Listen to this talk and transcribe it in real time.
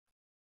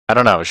I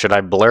don't know, should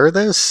I blur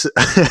this?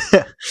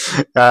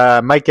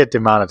 Might get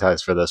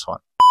demonetized for this one.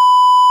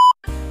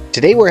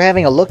 Today we're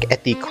having a look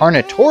at the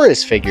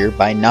Carnotaurus figure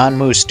by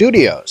Nonmu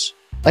Studios.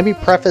 Let me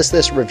preface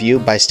this review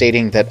by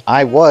stating that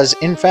I was,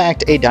 in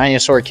fact, a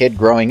dinosaur kid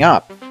growing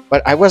up.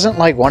 But I wasn't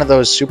like one of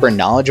those super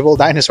knowledgeable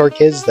dinosaur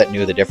kids that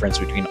knew the difference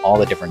between all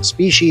the different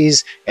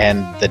species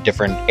and the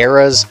different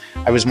eras.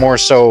 I was more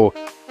so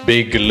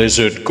big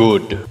lizard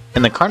good.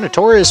 And the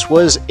Carnotaurus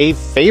was a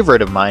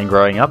favorite of mine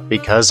growing up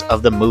because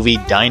of the movie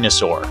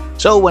Dinosaur.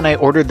 So when I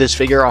ordered this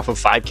figure off of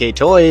 5K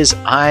Toys,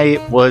 I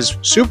was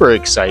super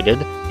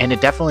excited, and it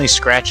definitely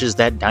scratches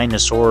that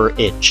dinosaur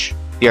itch.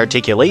 The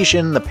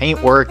articulation, the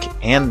paintwork,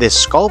 and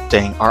this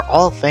sculpting are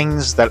all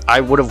things that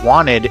I would have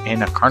wanted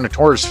in a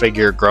Carnotaurus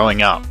figure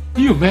growing up.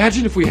 Can you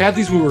imagine if we had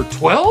these when we were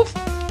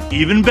 12?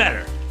 Even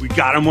better, we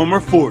got them when we're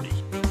 40.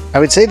 I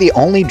would say the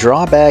only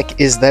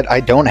drawback is that I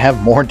don't have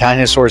more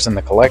dinosaurs in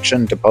the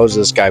collection to pose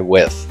this guy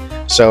with.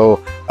 So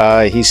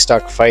he's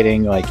stuck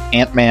fighting like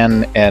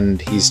Ant-Man,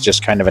 and he's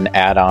just kind of an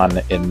add-on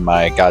in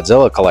my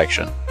Godzilla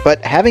collection.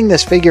 But having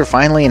this figure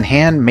finally in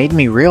hand made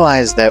me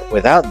realize that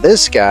without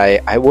this guy,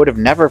 I would have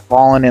never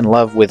fallen in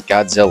love with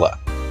Godzilla.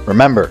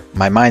 Remember,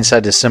 my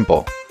mindset is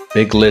simple.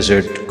 Big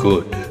lizard,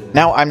 good.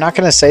 Now, I'm not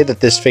going to say that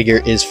this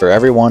figure is for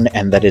everyone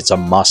and that it's a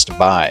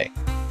must-buy.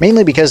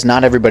 Mainly because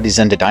not everybody's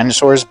into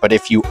dinosaurs, but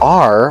if you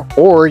are,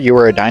 or you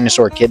were a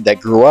dinosaur kid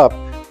that grew up,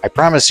 I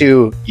promise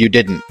you, you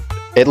didn't.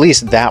 At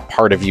least that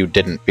part of you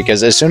didn't,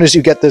 because as soon as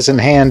you get this in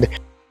hand,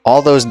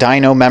 all those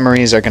dino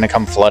memories are going to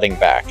come flooding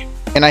back.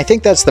 And I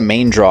think that's the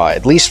main draw,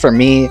 at least for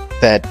me,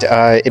 that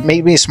it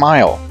made me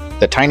smile.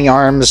 The tiny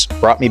arms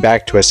brought me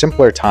back to a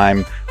simpler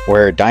time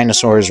where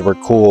dinosaurs were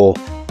cool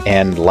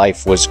and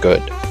life was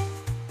good.